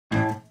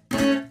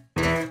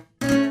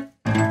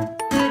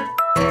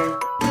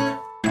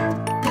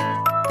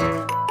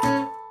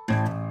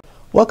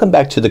Welcome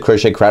back to the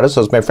Crochet Crowd.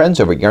 My friends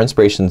over at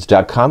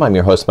Yarnspirations.com. I'm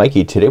your host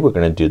Mikey. Today we're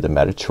going to do the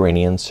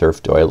Mediterranean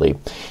Surf Doily.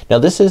 Now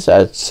this is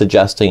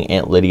suggesting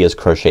Aunt Lydia's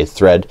Crochet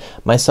Thread.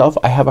 Myself,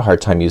 I have a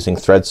hard time using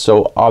thread,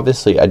 so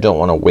obviously I don't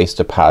want to waste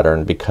a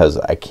pattern because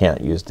I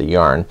can't use the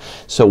yarn.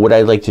 So what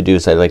I like to do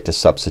is I like to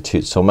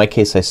substitute. So in my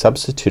case I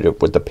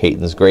substituted with the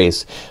Patons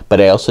Grace,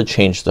 but I also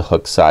changed the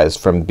hook size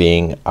from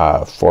being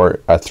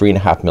for a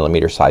 3.5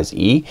 millimeter size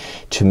E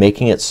to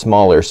making it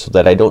smaller so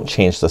that I don't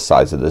change the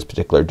size of this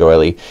particular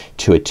doily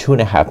to a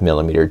 2.5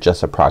 millimeter,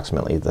 just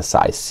approximately the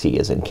size C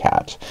as in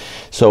cat.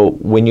 So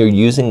when you're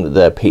using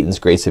the Patons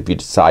Grace, if you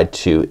decide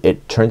to,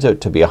 it turns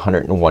out to be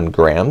 101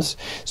 grams.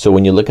 So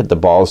when you look at the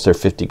balls, they're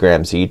 50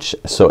 grams each.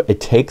 So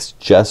it takes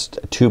just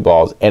 2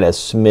 balls and a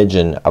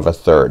smidgen of a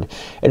third.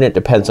 And it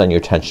depends on your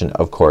tension,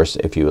 of course,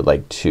 if you would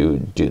like to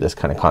do this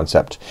kind of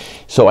concept.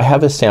 So I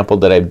have a sample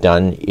that I've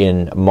done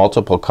in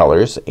multiple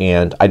colors,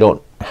 and I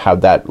don't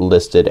have that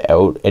listed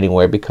out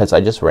anywhere because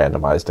I just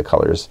randomized the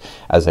colors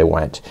as I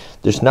went.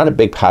 There's not a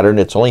big pattern.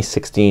 It's only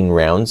 16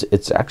 rounds.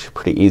 It's actually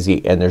pretty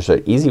easy, and there's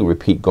an easy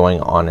repeat going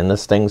on in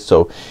this thing.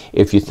 So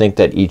if you think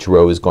that each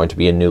row is going to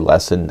be a new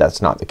lesson, that's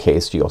not the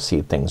case. You'll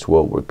see things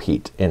will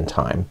repeat in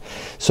time.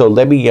 So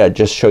let me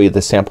just show you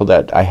the sample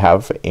that I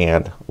have,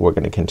 and we're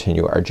going to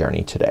continue our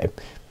journey today.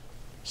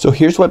 So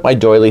here's what my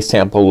doily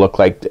sample looked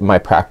like in my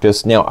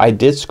practice. Now I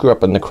did screw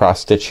up on the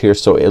cross stitch here,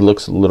 so it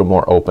looks a little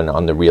more open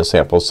on the real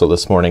sample. So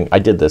this morning I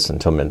did this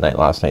until midnight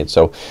last night,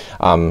 so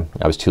I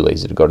was too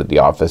lazy to go to the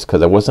office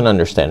because I wasn't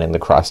understanding the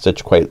cross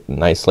stitch quite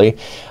nicely.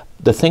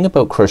 The thing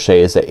about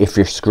crochet is that if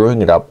you're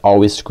screwing it up,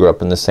 always screw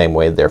up in the same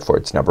way, therefore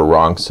it's never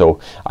wrong. So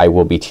I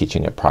will be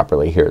teaching it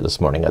properly here this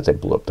morning as I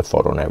blew up the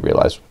photo and I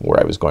realized where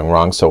I was going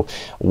wrong. So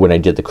when I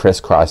did the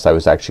crisscross, I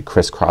was actually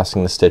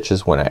crisscrossing the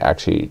stitches when I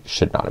actually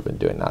should not have been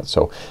doing that.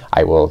 So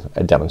I will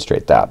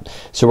demonstrate that.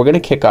 So we're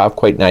gonna kick off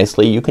quite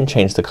nicely. You can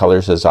change the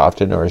colors as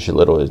often or as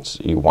little as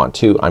you want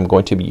to. I'm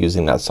going to be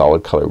using that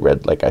solid color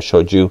red like I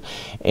showed you,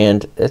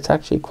 and it's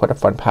actually quite a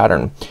fun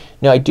pattern.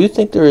 Now I do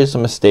think there is a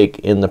mistake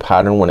in the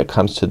pattern when it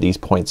comes to these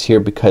points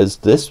here, because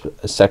this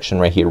section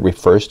right here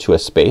refers to a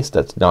space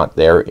that's not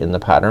there in the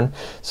pattern.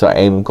 So I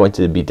am going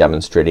to be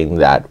demonstrating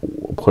that,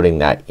 putting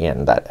that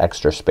in, that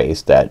extra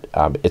space that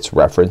it's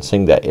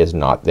referencing that is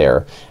not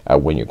there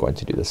when you're going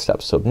to do this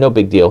step. So no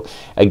big deal.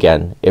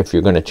 Again, if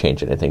you're gonna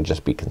change anything,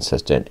 just be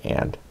consistent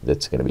and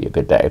it's gonna be a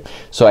good day.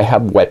 So I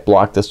have wet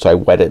blocked this, so I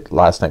wet it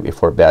last night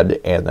before bed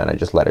and then I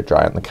just let it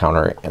dry on the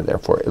counter, and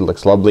therefore it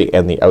looks lovely,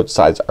 and the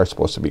outsides are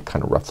supposed to be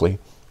kind of roughly.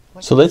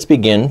 So let's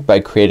begin by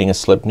creating a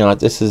slip knot.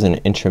 This is an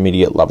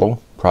intermediate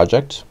level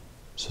project.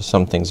 So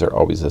some things are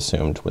always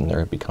assumed when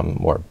they become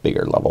more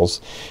bigger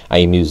levels. I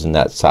am using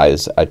that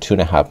size, a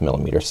 2.5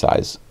 millimeter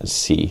size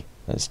C.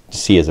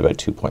 C is about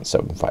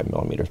 2.75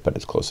 millimeters, but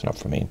it's close enough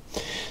for me.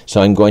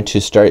 So I'm going to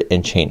start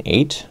in chain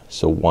 8.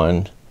 So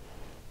 1,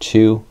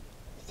 2,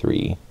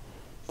 3,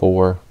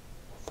 4,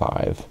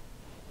 5,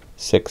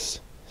 6,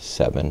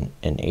 7,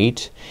 and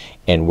 8.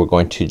 And we're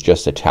going to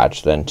just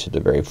attach then to the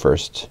very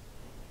first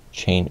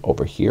chain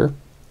over here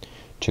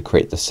to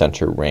create the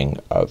center ring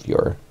of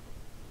your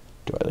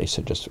doily.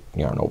 So just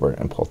yarn over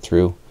and pull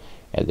through,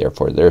 and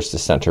therefore there's the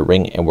center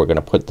ring, and we're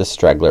gonna put the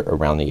straggler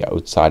around the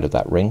outside of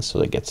that ring so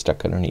they get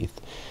stuck underneath.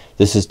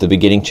 This is the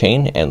beginning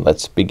chain, and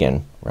let's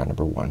begin round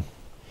number 1.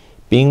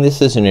 Being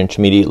this is an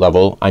intermediate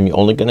level, I'm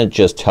only gonna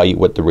just tell you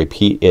what the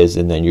repeat is,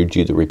 and then you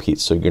do the repeat.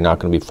 So you're not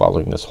gonna be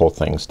following this whole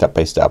thing step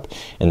by step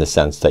in the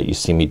sense that you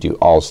see me do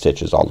all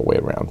stitches all the way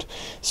around.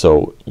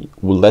 So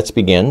let's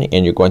begin,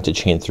 and you're going to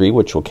chain 3,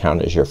 which will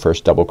count as your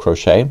first double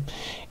crochet,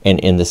 and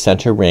in the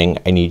center ring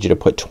I need you to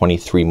put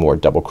 23 more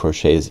double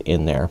crochets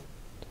in there.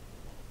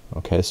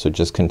 Okay, so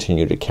just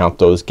continue to count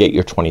those, get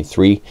your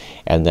 23,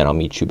 and then I'll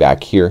meet you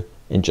back here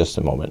in just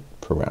a moment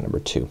for round number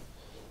 2.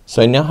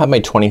 So I now have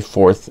my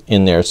 24th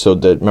in there. So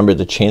remember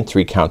the chain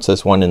 3 counts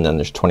as one, and then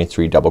there's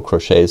 23 double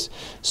crochets.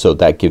 So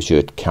that gives you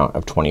a count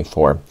of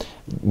 24.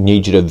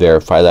 Need you to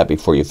verify that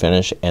before you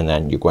finish, and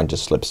then you're going to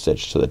slip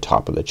stitch to the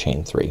top of the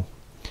chain 3.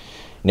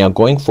 Now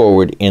going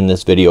forward in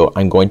this video,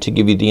 I'm going to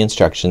give you the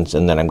instructions,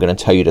 and then I'm gonna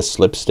tell you to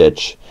slip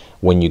stitch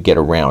when you get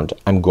around.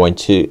 I'm going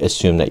to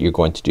assume that you're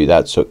going to do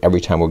that. So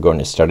every time we're going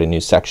to start a new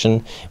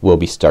section, we'll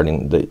be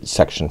starting the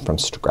section from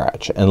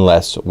scratch,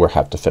 unless we'll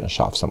have to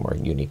finish off somewhere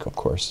unique, of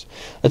course.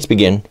 Let's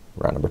begin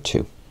round number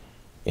 2.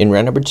 In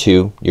round number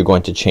 2, you're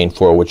going to chain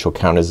 4, which will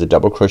count as a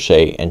double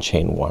crochet, and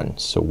chain 1.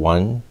 So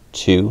 1,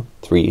 2,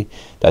 3,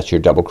 that's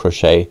your double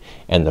crochet,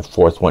 and the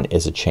 4th one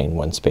is a chain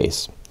 1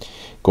 space.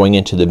 Going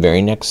into the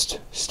very next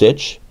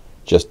stitch,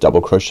 just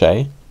double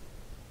crochet,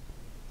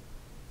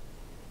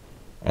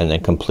 and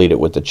then complete it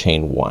with the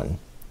chain 1,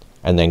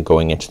 and then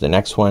going into the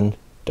next one,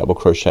 double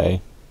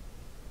crochet,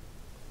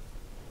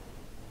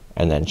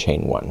 and then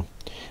chain 1.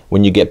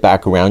 When you get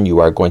back around, you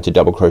are going to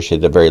double crochet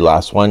the very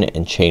last one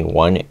and chain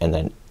 1, and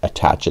then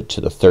attach it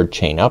to the 3rd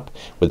chain up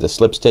with a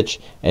slip stitch,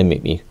 and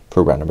meet me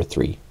for round number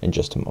 3 in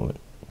just a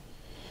moment.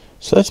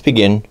 So let's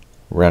begin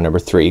round number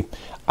 3.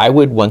 I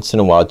would once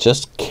in a while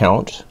just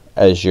count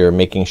as you're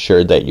making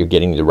sure that you're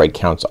getting the right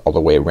counts all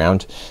the way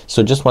around.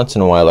 So just once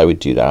in a while I would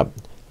do that.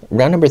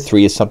 Round number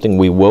 3 is something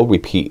we will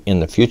repeat in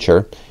the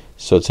future.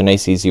 So it's a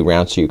nice easy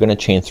round. So you're gonna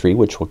chain 3,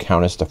 which will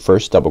count as the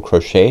first double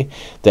crochet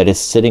that is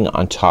sitting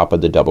on top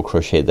of the double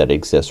crochet that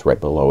exists right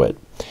below it.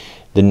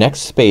 The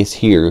next space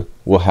here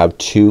will have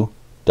 2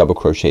 double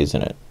crochets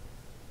in it.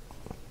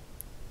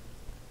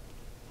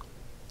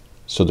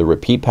 So the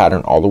repeat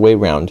pattern all the way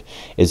around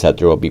is that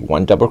there will be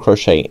 1 double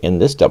crochet in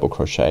this double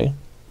crochet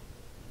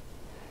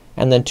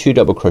and then 2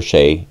 double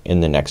crochet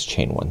in the next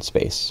chain 1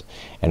 space.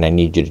 And I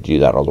need you to do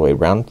that all the way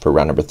around. For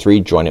round number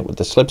 3, join it with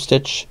the slip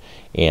stitch,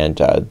 and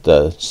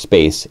the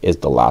space is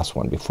the last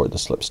one before the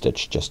slip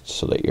stitch, just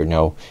so that you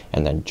know,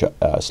 and then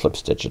slip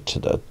stitch it to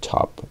the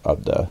top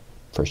of the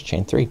first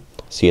chain 3.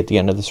 See you at the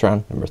end of this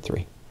round number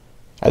 3.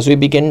 As we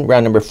begin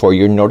round number 4,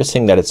 you're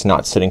noticing that it's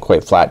not sitting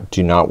quite flat.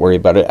 Do not worry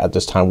about it at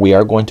this time. We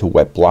are going to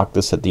wet block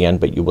this at the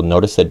end, but you will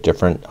notice that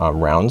different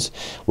rounds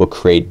will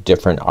create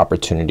different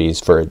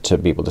opportunities for it to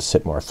be able to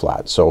sit more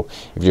flat. So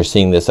if you're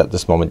seeing this at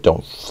this moment,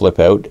 don't flip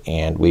out,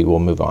 and we will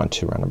move on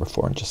to round number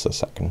 4 in just a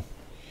second.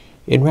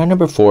 In round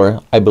number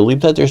 4, I believe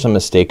that there's a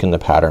mistake in the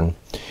pattern.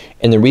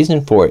 And the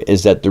reason for it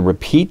is that the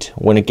repeat,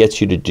 when it gets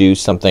you to do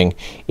something,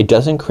 it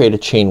doesn't create a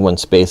chain 1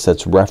 space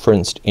that's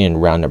referenced in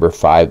round number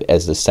 5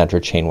 as the center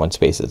chain 1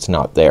 space. It's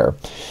not there.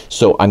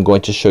 So I'm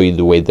going to show you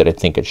the way that I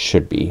think it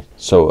should be.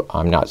 So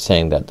I'm not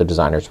saying that the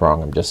designer's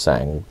wrong. I'm just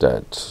saying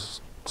that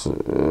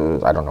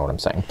I don't know what I'm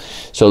saying.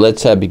 So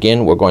let's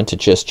begin. We're going to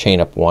just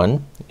chain up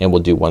 1, and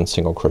we'll do 1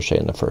 single crochet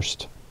in the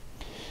first.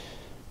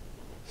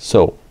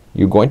 So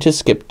you're going to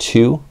skip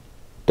 2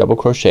 double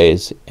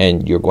crochets,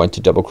 and you're going to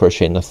double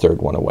crochet in the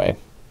third one away,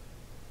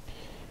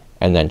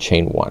 and then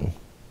chain 1.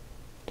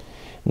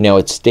 Now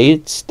it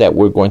states that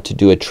we're going to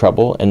do a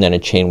treble and then a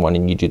chain 1,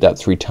 and you do that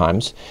 3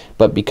 times,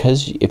 but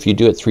because if you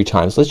do it 3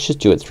 times, let's just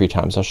do it 3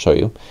 times. I'll show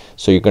you.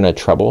 So you're gonna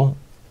treble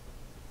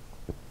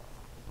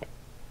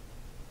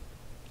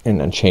and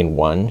then chain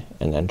 1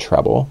 and then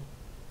treble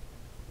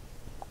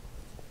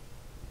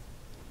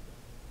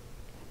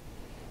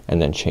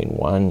and then chain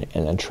 1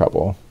 and then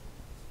treble,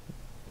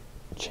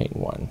 chain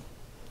 1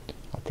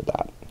 after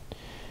that.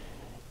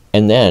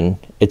 And then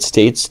it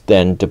states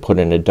then to put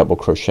in a double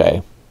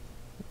crochet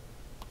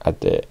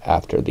at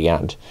after the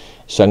end.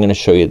 So I'm gonna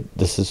show you,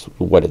 this is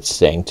what it's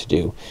saying to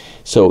do.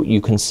 So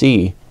you can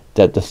see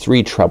that the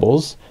 3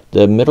 trebles,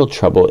 the middle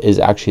treble is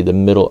actually the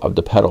middle of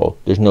the petal.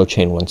 There's no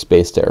chain 1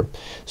 space there.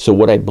 So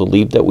what I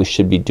believe that we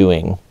should be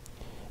doing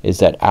is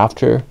that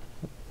after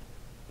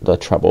the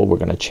treble we're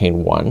gonna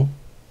chain 1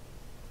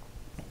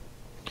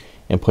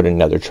 and put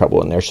another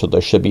treble in there. So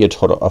there should be a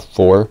total of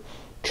 4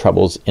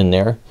 trebles in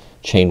there,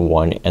 chain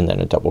 1 and then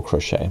a double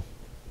crochet.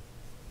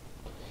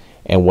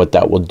 And what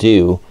that will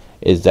do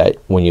is that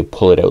when you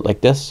pull it out like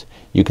this,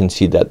 you can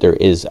see that there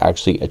is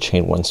actually a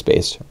chain 1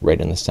 space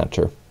right in the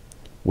center,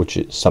 which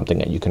is something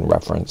that you can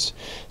reference.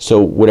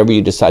 So whatever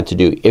you decide to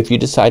do, if you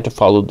decide to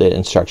follow the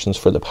instructions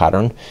for the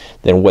pattern,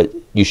 then what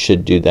you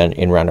should do then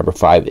in round number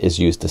 5 is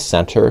use the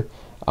center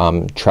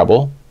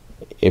treble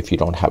if you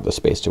don't have the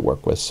space to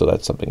work with. So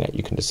that's something that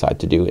you can decide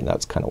to do, and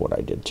that's kind of what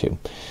I did too.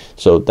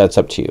 So that's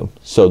up to you.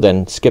 So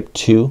then skip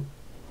 2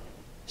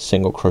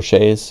 single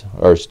crochets,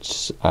 or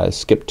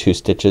skip 2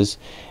 stitches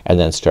and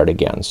then start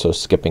again. So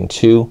skipping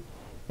 2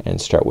 and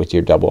start with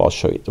your double. I'll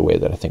show you the way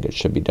that I think it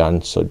should be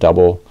done. So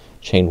double,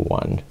 chain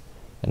 1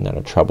 and then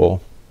a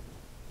treble,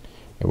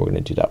 and we're gonna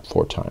do that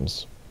 4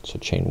 times. So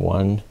chain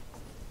 1,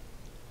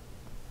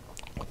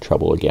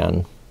 treble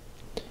again,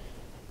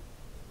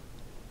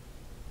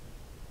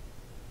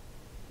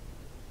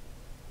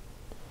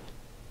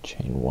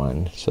 chain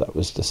 1. So that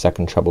was the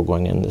second treble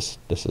going in. This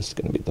is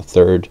gonna be the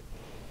third,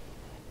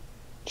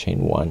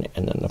 chain 1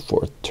 and then the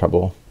 4th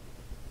treble,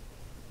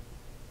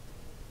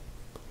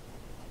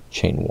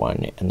 chain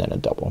 1 and then a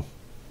double,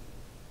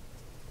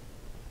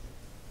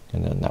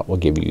 and then that will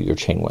give you your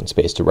chain 1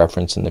 space to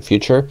reference in the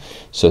future.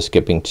 So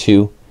skipping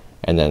 2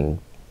 and then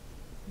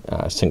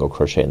single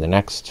crochet in the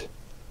next,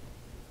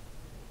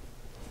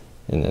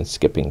 and then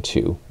skipping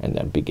 2 and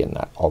then begin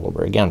that all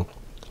over again.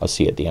 I'll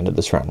see you at the end of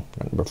this round,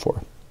 number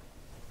 4.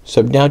 So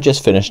I've now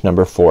just finished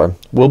number 4.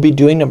 We'll be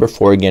doing number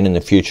 4 again in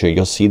the future.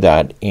 You'll see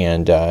that,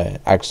 and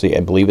actually I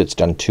believe it's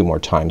done 2 more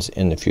times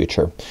in the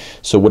future.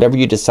 So whatever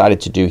you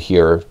decided to do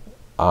here,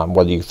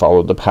 whether you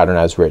followed the pattern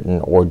as written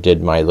or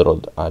did my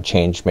little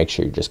change, make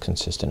sure you're just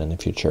consistent in the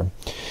future.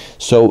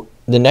 So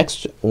the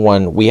next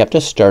one, we have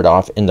to start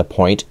off in the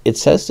point. It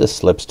says to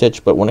slip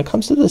stitch, but when it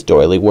comes to this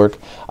doily work,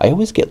 I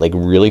always get like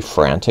really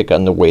frantic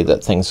on the way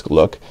that things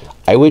look.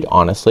 I would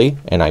honestly,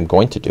 and I'm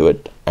going to do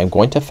it, I'm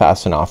going to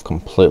fasten off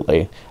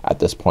completely at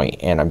this point,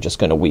 and I'm just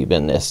gonna weave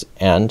in this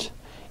end,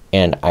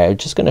 and I'm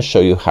just gonna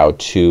show you how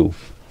to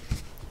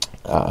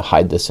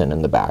hide this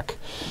in the back.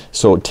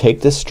 So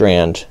take this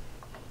strand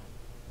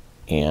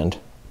and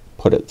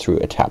put it through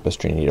a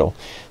tapestry needle.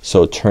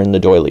 So turn the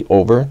doily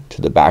over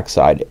to the back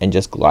side and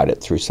just glide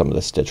it through some of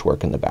the stitch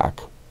work in the back.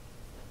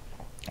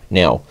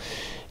 Now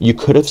You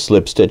could have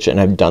slip stitched,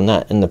 and I've done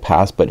that in the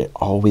past, but it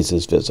always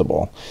is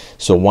visible.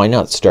 So why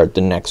not start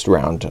the next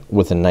round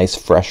with a nice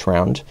fresh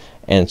round?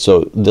 And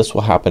so this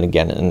will happen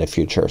again in the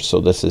future. So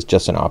this is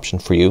just an option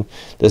for you.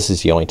 This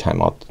is the only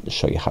time I'll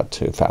show you how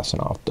to fasten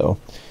off though,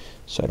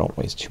 so I don't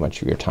waste too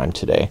much of your time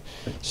today.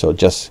 So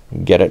just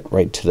get it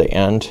right to the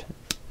end,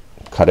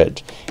 cut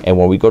it, and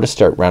when we go to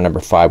start round number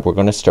 5, we're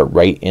gonna start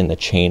right in the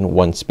chain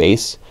 1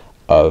 space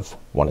of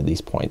one of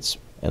these points,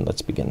 and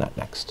let's begin that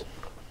next.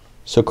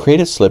 So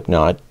create a slip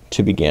knot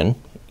to begin,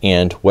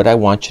 and what I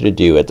want you to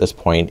do at this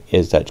point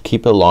is that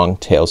keep a long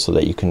tail so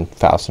that you can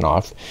fasten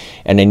off,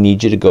 and I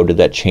need you to go to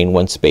that chain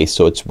 1 space.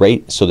 So it's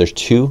right, so there's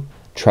 2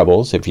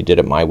 trebles. If you did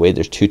it my way,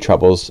 there's 2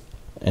 trebles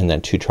and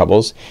then 2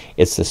 trebles.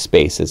 It's the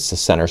space, it's the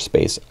center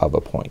space of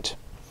a point.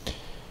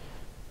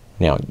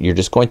 Now you're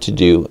just going to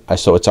do,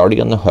 so it's already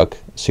on the hook,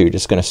 so you're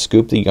just gonna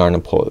scoop the yarn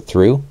and pull it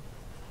through,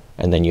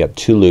 and then you have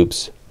 2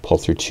 loops, pull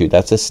through 2.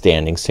 That's a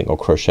standing single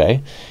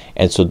crochet,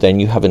 and so then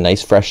you have a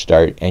nice fresh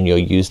start, and you'll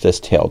use this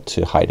tail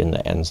to hide in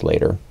the ends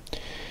later.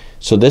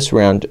 So this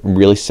round,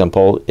 really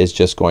simple, is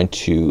just going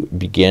to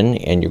begin,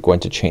 and you're going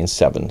to chain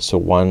 7. So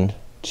 1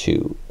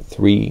 2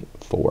 3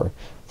 4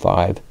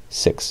 5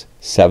 6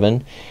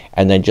 7,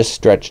 and then just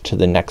stretch to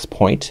the next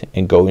point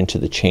and go into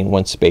the chain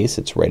 1 space.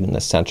 It's right in the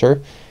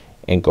center,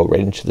 and go right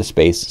into the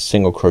space,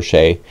 single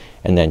crochet,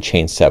 and then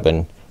chain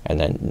 7, and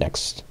then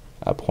next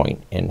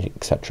point, and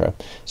etc.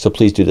 So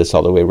please do this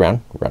all the way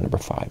around, round number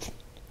 5.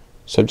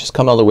 So just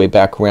come all the way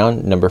back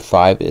around. Number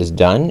 5 is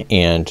done,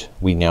 and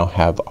we now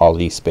have all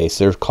these spaces.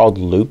 They're called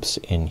loops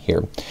in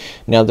here.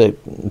 Now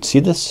see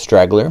this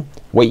straggler?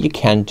 What you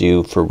can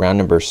do for round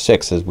number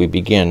 6 as we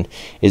begin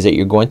is that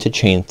you're going to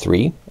chain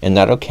 3, and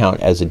that'll count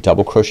as a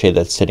double crochet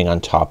that's sitting on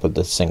top of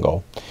the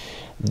single.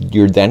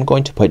 You're then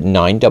going to put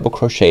 9 double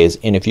crochets,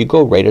 and if you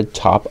go right at the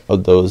top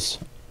of those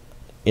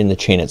in the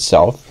chain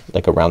itself,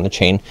 like around the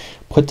chain,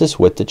 put this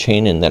with the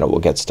chain, and then it will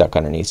get stuck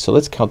underneath. So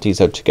let's count these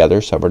out together.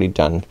 So I've already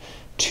done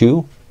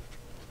 2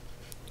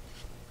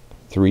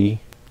 3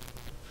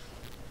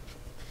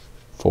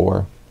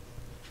 4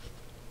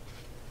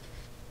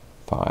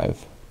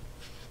 5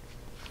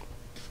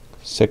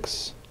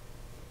 6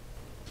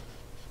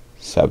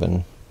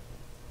 7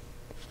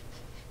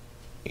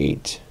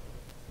 8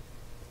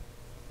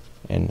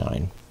 and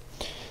 9.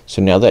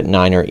 So now that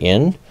 9 are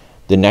in,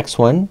 the next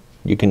one,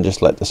 you can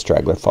just let the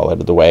straggler fall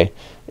out of the way,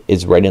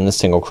 is right in the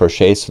single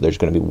crochet. So there's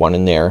gonna be 1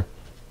 in there,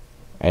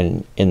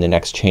 and in the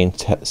next chain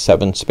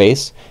 7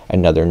 space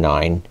another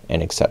 9,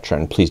 and etc.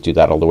 And please do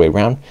that all the way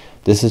around.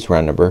 This is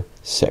round number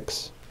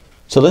 6.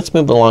 So let's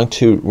move along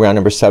to round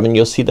number 7.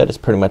 You'll see that it's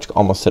pretty much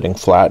almost sitting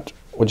flat,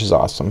 which is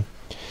awesome.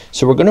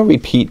 So we're gonna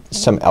repeat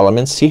some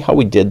elements. See how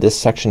we did this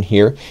section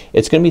here?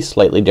 It's gonna be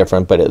slightly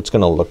different, but it's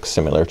gonna look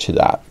similar to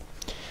that.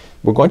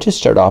 We're going to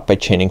start off by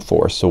chaining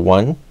 4. So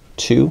 1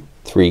 2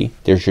 3,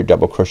 there's your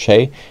double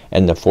crochet,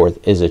 and the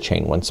 4th is a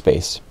chain 1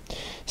 space.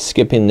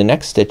 Skipping the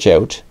next stitch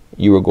out,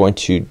 you are going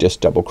to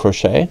just double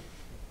crochet,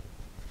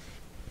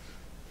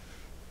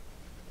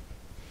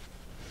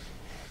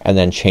 and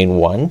then chain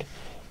 1,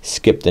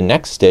 skip the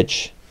next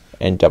stitch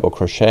and double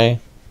crochet,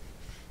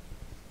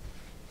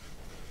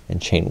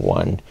 and chain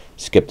 1,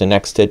 skip the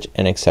next stitch,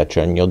 and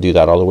etc. And you'll do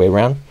that all the way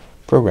around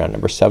for round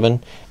number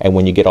 7, and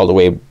when you get all the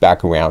way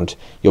back around,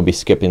 you'll be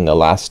skipping the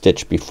last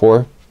stitch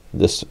before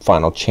this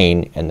final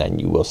chain, and then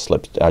you will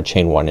slip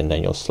chain 1, and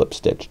then you'll slip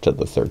stitch to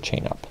the 3rd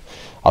chain up.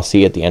 I'll see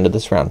you at the end of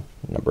this round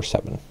number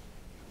 7.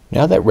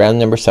 Now that round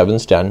number 7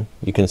 is done,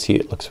 you can see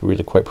it looks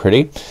really quite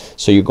pretty.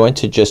 So you're going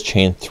to just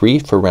chain 3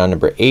 for round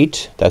number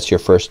 8. That's your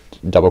first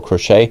double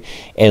crochet,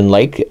 and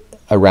like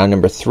round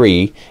number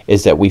 3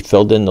 is that we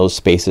filled in those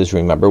spaces,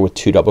 remember, with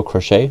 2 double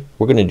crochet.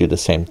 We're gonna do the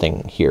same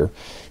thing here.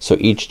 So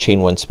each chain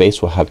 1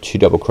 space will have 2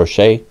 double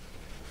crochet,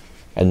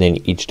 and then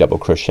each double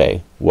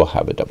crochet will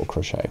have a double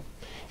crochet,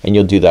 and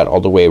you'll do that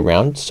all the way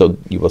around. So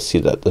you will see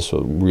that this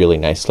will really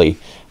nicely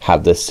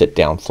have this sit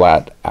down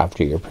flat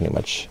after you're pretty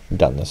much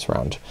done this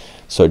round.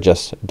 So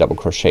just double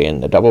crochet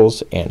in the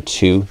doubles and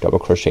 2 double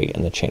crochet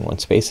in the chain 1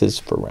 spaces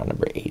for round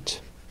number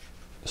 8.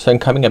 So I'm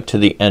coming up to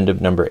the end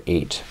of number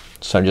 8.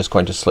 So I'm just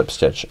going to slip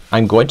stitch.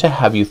 I'm going to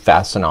have you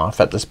fasten off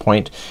at this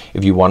point.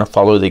 If you want to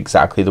follow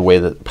exactly the way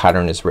that the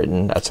pattern is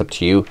written, that's up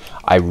to you.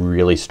 I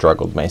really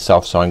struggled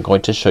myself, so I'm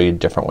going to show you a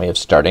different way of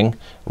starting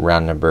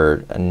round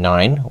number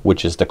 9,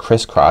 which is the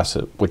crisscross,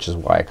 which is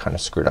why I kind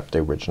of screwed up the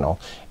original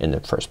in the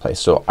first place.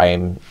 So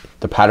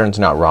the pattern's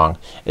not wrong,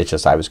 it's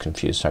just I was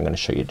confused, so I'm going to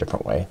show you a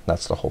different way.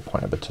 That's the whole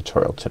point of the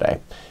tutorial today.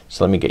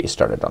 So let me get you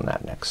started on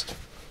that next.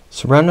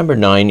 So round number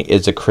 9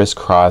 is a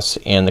crisscross,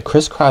 and the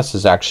crisscross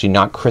is actually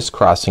not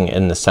crisscrossing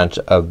in the sense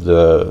of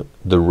the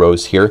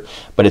rows here,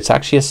 but it's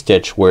actually a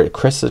stitch where it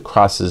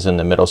crisscrosses in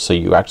the middle. So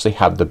you actually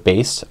have the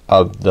base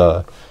of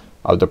the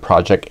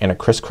project, and it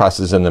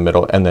crisscrosses in the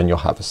middle, and then you'll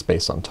have a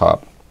space on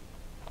top.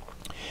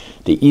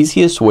 The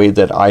easiest way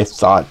that I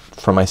thought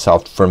for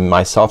myself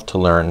to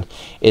learn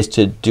is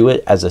to do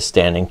it as a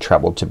standing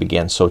treble to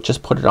begin. So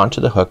just put it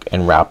onto the hook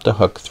and wrap the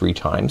hook 3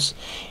 times,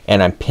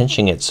 and I'm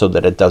pinching it so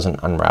that it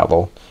doesn't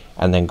unravel,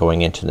 and then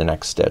going into the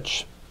next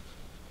stitch.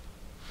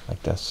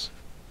 like this.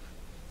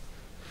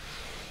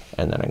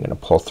 And then I'm gonna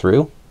pull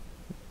through,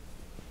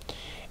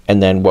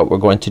 and then what we're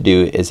going to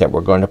do is that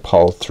we're going to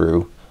pull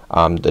through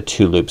the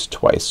 2 loops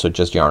twice. So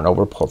just yarn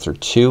over, pull through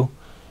 2,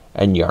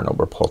 and yarn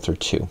over, pull through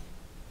 2.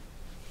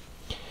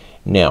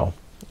 Now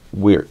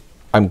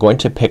I'm going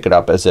to pick it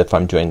up as if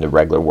I'm doing the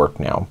regular work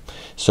now.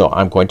 So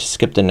I'm going to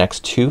skip the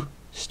next 2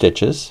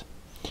 stitches,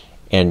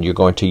 and you're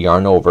going to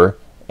yarn over,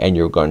 and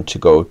you're going to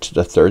go to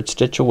the 3rd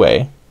stitch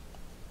away,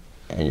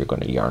 and you're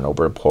going to yarn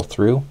over and pull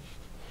through,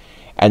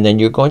 and then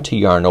you're going to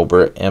yarn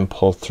over and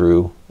pull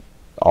through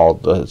all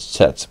the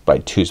sets by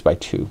 2s by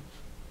 2.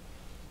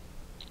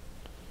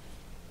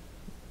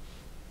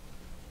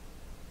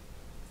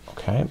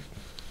 Okay,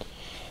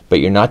 but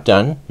you're not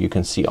done. You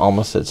can see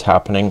almost it's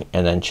happening,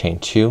 and then chain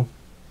 2,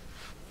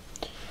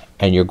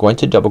 and you're going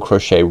to double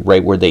crochet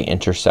right where they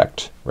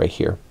intersect right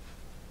here,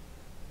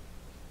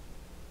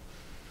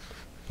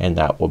 and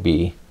that will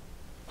be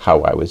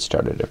how I would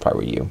start it if I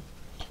were you.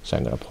 So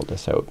I'm gonna pull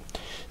this out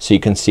so you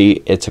can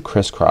see it's a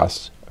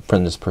crisscross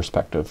from this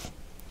perspective.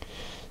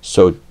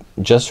 So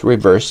just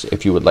reverse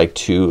if you would like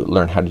to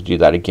learn how to do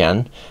that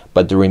again,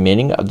 but the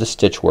remaining of the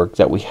stitch work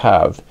that we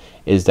have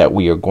is that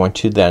we are going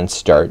to then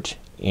start,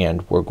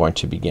 and we're going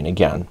to begin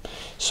again.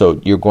 So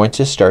you're going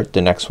to start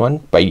the next one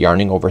by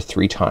yarning over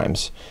 3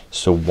 times.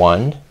 So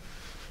 1,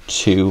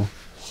 2,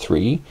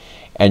 3,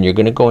 and you're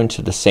gonna go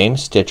into the same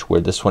stitch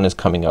where this one is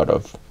coming out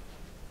of,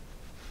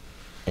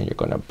 and you're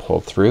gonna pull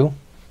through,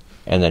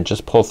 and then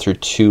just pull through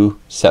 2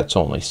 sets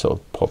only. So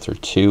pull through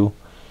 2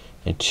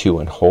 and 2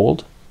 and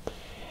hold,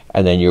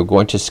 and then you're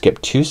going to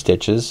skip 2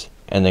 stitches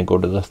and then go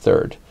to the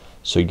 3rd.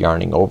 So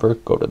yarning over,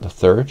 go to the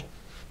 3rd,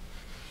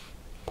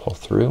 pull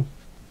through,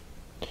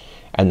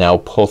 and now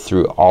pull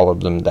through all of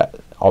them that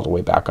all the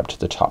way back up to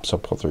the top. So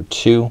pull through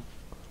 2,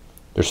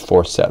 there's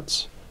 4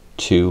 sets,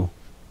 2,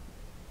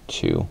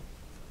 2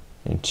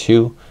 and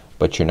 2,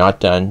 but you're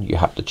not done. You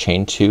have to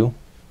chain 2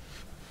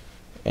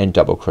 and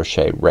double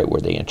crochet right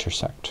where they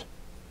intersect.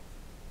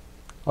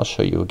 I'll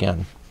show you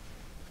again.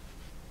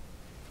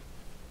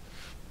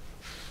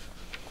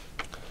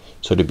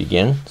 So to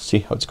begin, see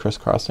how it's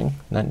crisscrossing?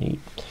 Isn't that neat?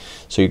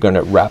 So you're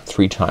gonna wrap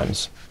 3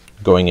 times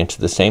going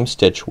into the same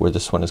stitch where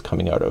this one is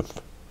coming out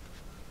of.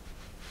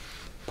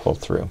 Pull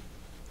through.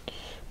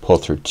 Pull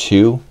through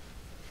 2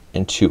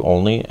 and 2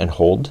 only and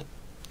hold.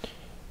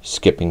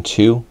 Skipping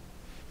 2,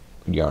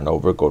 yarn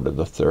over, go to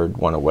the 3rd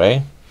one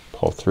away,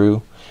 pull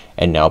through,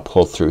 and now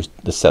pull through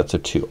the sets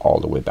of 2 all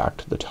the way back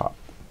to the top.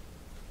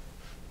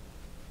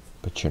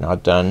 But you're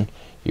not done.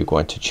 You're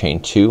going to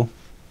chain 2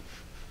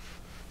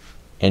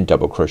 and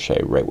double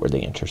crochet right where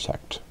they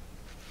intersect.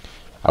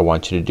 I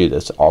want you to do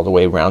this all the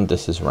way around.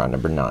 This is round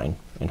number 9,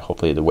 and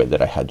hopefully the way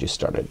that I had you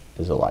started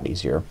is a lot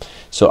easier.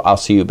 So I'll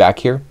see you back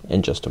here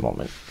in just a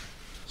moment.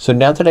 So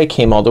now that I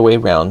came all the way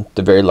around,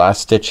 the very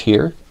last stitch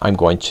here, I'm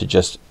going to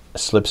just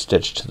slip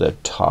stitch to the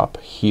top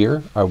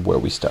here of where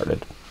we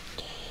started.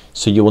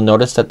 So you will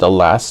notice that the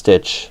last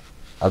stitch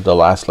of the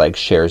last leg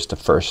shares the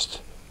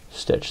first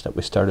stitch that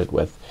we started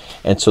with,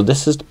 and so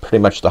this is pretty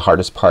much the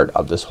hardest part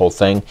of this whole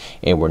thing,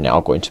 and we're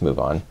now going to move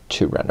on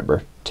to round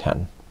number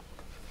 10.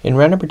 In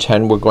round number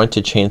 10 we're going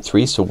to chain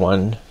 3. So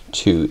 1,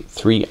 2,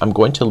 3. I'm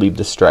going to leave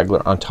the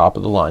straggler on top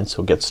of the line so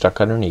it'll get stuck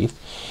underneath,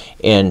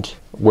 and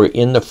we're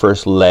in the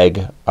first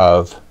leg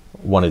of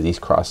one of these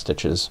cross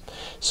stitches.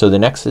 So the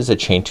next is a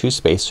chain 2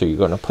 space, so you're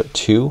going to put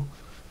 2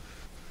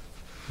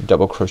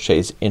 double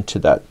crochets into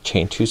that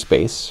chain 2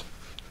 space,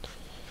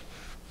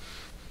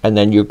 and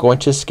then you're going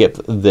to skip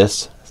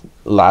this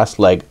last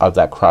leg of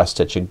that cross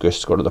stitch and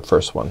just go to the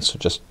first one. So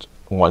just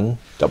 1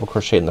 double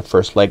crochet in the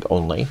first leg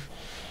only,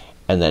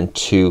 and then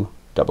 2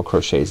 double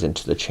crochets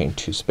into the chain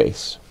 2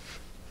 space,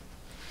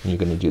 and you're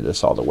going to do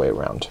this all the way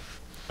around.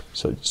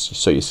 So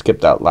you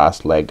skip that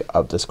last leg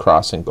of this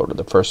cross and go to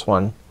the first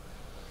one,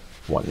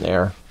 1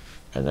 there,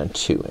 and then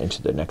 2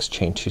 into the next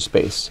chain 2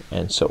 space,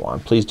 and so on.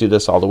 Please do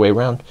this all the way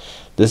around.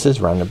 This is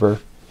round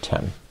number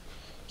 10.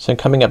 So I'm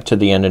coming up to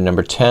the end of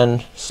number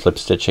 10, slip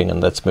stitching,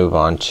 and let's move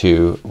on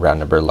to round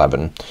number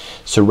 11.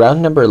 So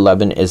round number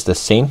 11 is the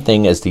same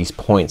thing as these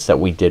points that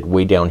we did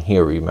way down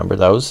here. Remember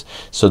those?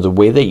 So the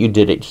way that you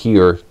did it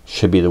here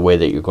should be the way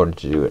that you're going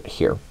to do it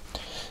here.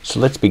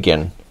 So let's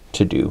begin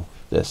to do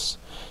this.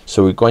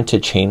 So we're going to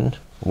chain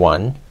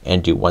 1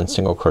 and do 1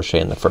 single crochet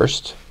in the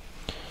first,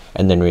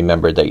 and then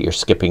remember that you're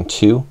skipping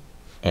 2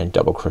 and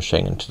double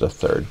crocheting into the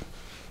 3rd.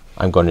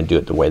 I'm going to do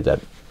it the way that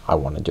I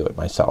want to do it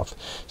myself.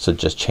 So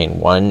just chain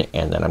 1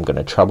 and then I'm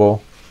gonna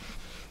treble,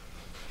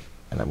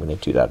 and I'm gonna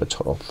do that a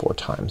total of 4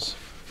 times.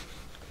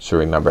 So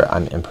remember,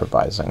 I'm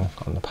improvising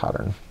on the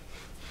pattern.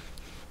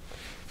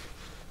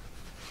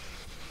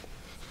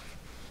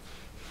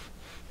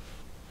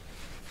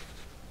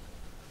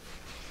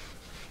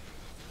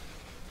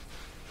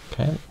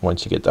 Okay,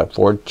 once you get that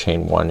 4,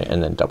 chain 1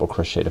 and then double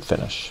crochet to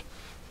finish.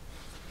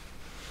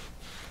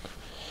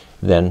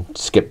 Then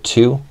skip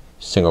 2,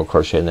 single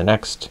crochet in the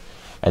next,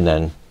 and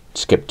then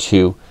skip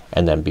 2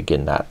 and then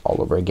begin that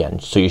all over again.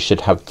 So you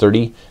should have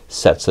 30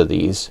 sets of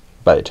these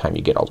by the time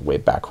you get all the way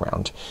back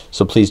around.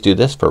 So please do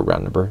this for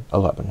round number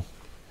 11.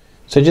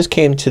 So I just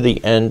came to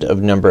the end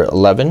of number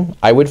 11.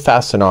 I would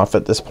fasten off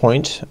at this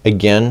point.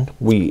 Again,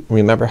 we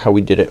remember how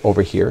we did it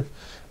over here.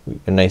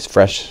 A nice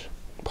fresh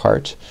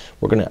part.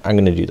 I'm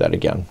gonna do that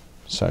again.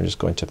 So I'm just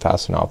going to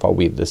fasten off. I'll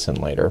weave this in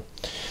later.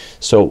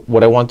 So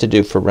what I want to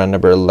do for round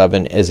number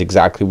 11 is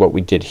exactly what we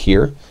did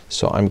here.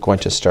 So I'm going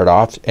to start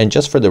off, and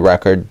just for the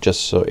record,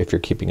 just so if you're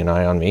keeping an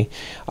eye on me,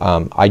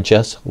 I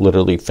just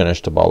literally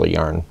finished a ball of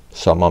yarn.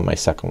 So I'm on my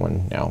second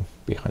one now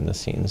behind the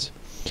scenes.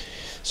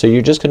 So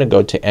you're just gonna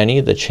go to any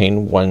of the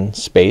chain 1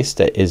 space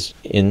that is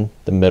in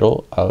the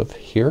middle of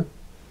here,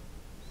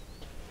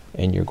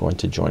 and you're going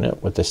to join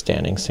it with a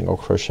standing single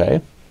crochet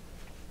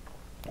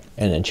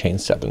and then chain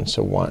 7.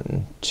 So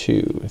 1,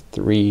 2,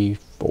 3,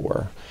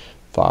 4,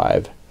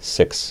 5,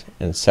 6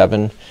 and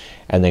 7,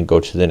 and then go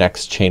to the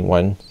next chain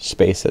 1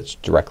 space that's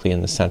directly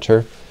in the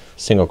center,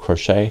 single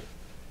crochet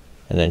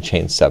and then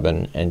chain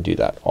 7, and do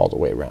that all the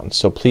way around.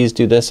 So please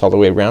do this all the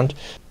way around.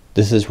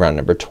 This is round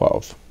number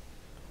 12.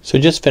 So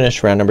just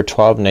finished round number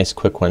 12. Nice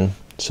quick one.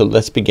 So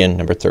let's begin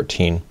number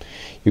 13.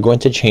 You're going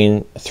to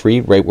chain 3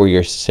 right where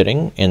you're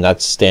sitting, and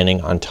that's standing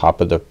on top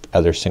of the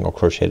other single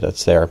crochet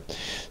that's there.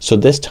 So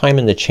this time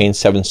in the chain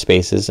 7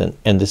 spaces, and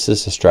this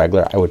is a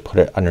straggler, I would put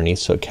it underneath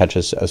so it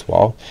catches as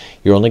well.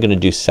 You're only gonna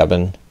do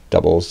 7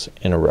 doubles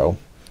in a row.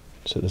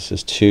 So this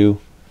is 2,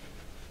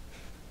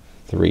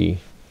 3,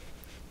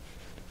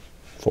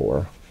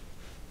 4,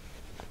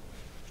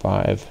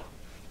 5,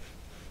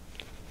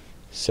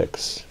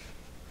 6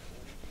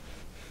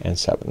 and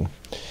 7.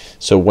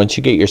 So once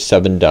you get your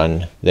 7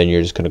 done, then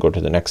you're just gonna go to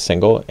the next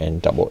single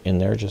and double in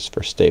there just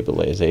for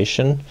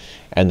stabilization,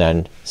 and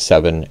then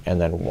 7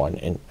 and then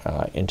 1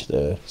 into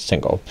the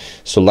single.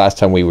 So last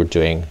time we were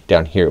doing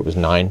down here it was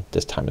 9,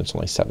 this time it's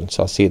only 7.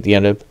 So I'll see you at the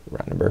end of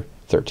round number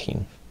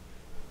 13.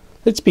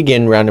 Let's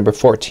begin round number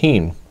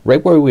 14.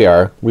 Right where we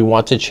are, we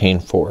want to chain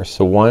 4.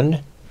 So 1,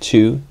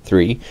 2,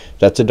 3,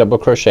 that's a double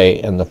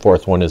crochet, and the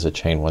 4th one is a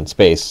chain 1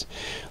 space.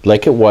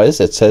 Like it was,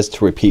 it says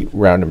to repeat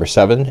round number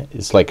 7.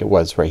 It's like it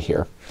was right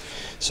here.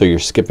 So you're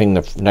skipping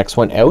the next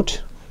one out,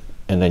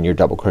 and then you're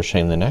double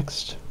crocheting the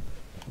next,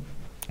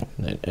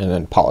 and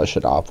then polish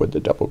it off with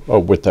the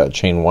with the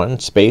chain 1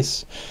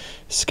 space.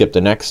 Skip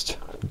the next,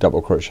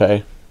 double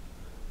crochet,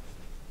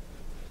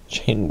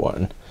 chain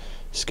 1,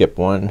 skip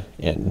 1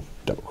 and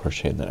double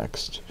crochet in the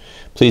next.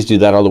 Please do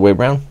that all the way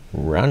around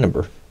round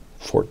number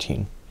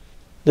 14.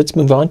 Let's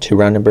move on to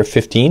round number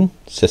 15.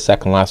 It's the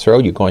second last row.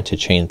 You're going to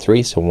chain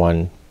 3. So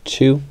 1,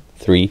 2,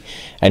 3,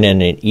 and then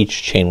in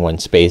each chain 1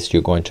 space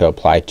you're going to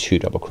apply 2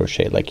 double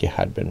crochet like you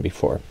had been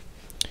before.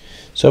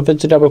 So if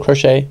it's a double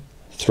crochet,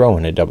 throw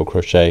in a double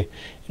crochet,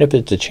 and if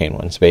it's a chain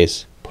 1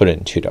 space, put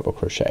in 2 double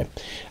crochet.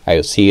 I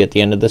will see you at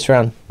the end of this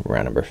round,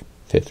 round number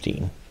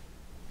 15.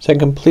 So I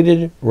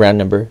completed round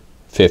number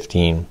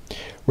 15.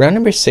 Round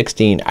number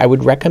 16, I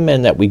would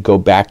recommend that we go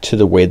back to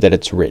the way that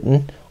it's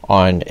written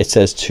on. It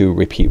says to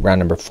repeat round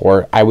number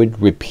 4. I would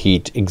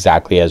repeat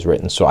exactly as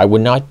written. So I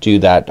would not do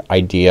that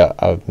idea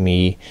of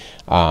me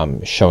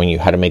showing you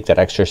how to make that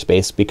extra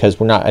space, because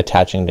we're not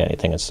attaching to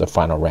anything. It's the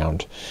final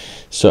round.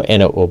 So,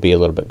 and it will be a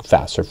little bit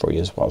faster for you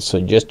as well. So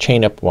just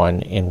chain up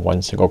 1 in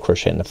 1 single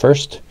crochet in the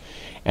first,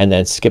 and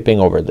then skipping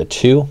over the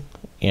 2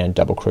 and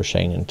double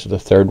crocheting into the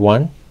 3rd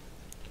one,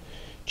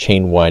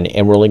 chain 1,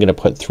 and we're only going to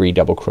put 3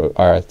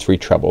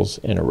 trebles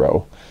in a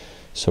row.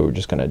 So we're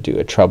just going to do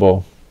a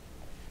treble,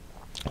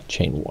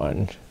 chain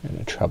 1 and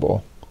a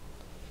treble,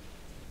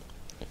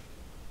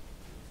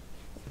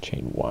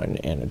 chain 1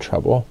 and a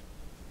treble,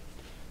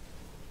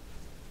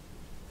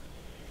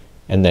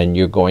 and then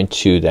you're going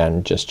to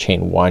then just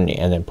chain 1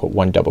 and then put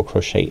 1 double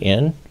crochet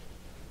in.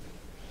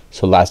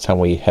 So last time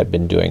we had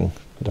been doing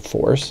the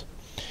 4s,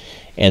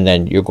 and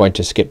then you're going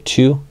to skip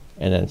 2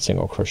 and then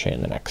single crochet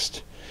in the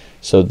next.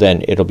 So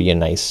then it'll be a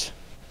nice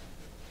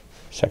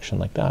section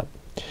like that.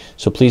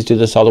 So please do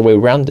this all the way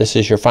around. This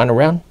is your final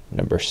round,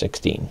 number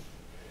 16.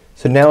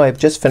 So now I've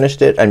just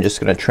finished it. I'm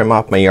just gonna trim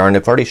off my yarn.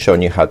 I've already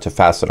shown you how to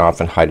fasten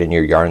off and hide in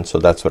your yarn, so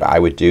that's what I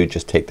would do.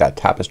 Just take that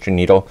tapestry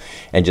needle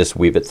and just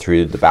weave it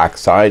through the back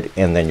side,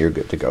 and then you're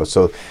good to go.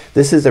 So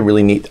this is a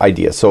really neat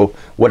idea. So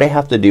what I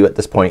have to do at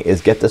this point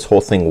is get this whole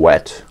thing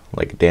wet,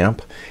 like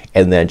damp,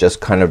 and then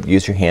just kind of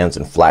use your hands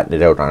and flatten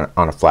it out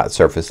on a flat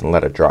surface and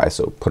let it dry.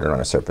 So put it on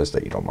a surface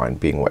that you don't mind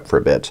being wet for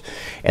a bit,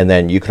 and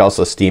then you could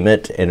also steam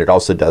it, and it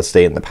also does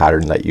stay in the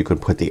pattern that you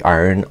could put the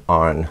iron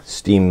on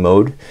steam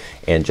mode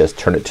and just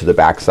turn it to the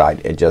back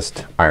side and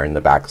just iron the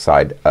back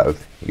side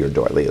of your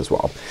doily as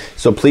well.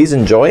 So please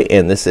enjoy,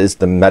 and this is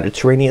the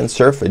Mediterranean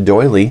Surf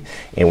doily,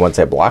 and once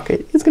I block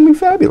it, it's gonna be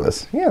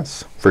fabulous.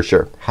 Yes, for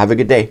sure. Have a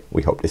good day.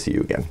 We hope to see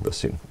you again real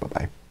soon. Bye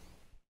bye.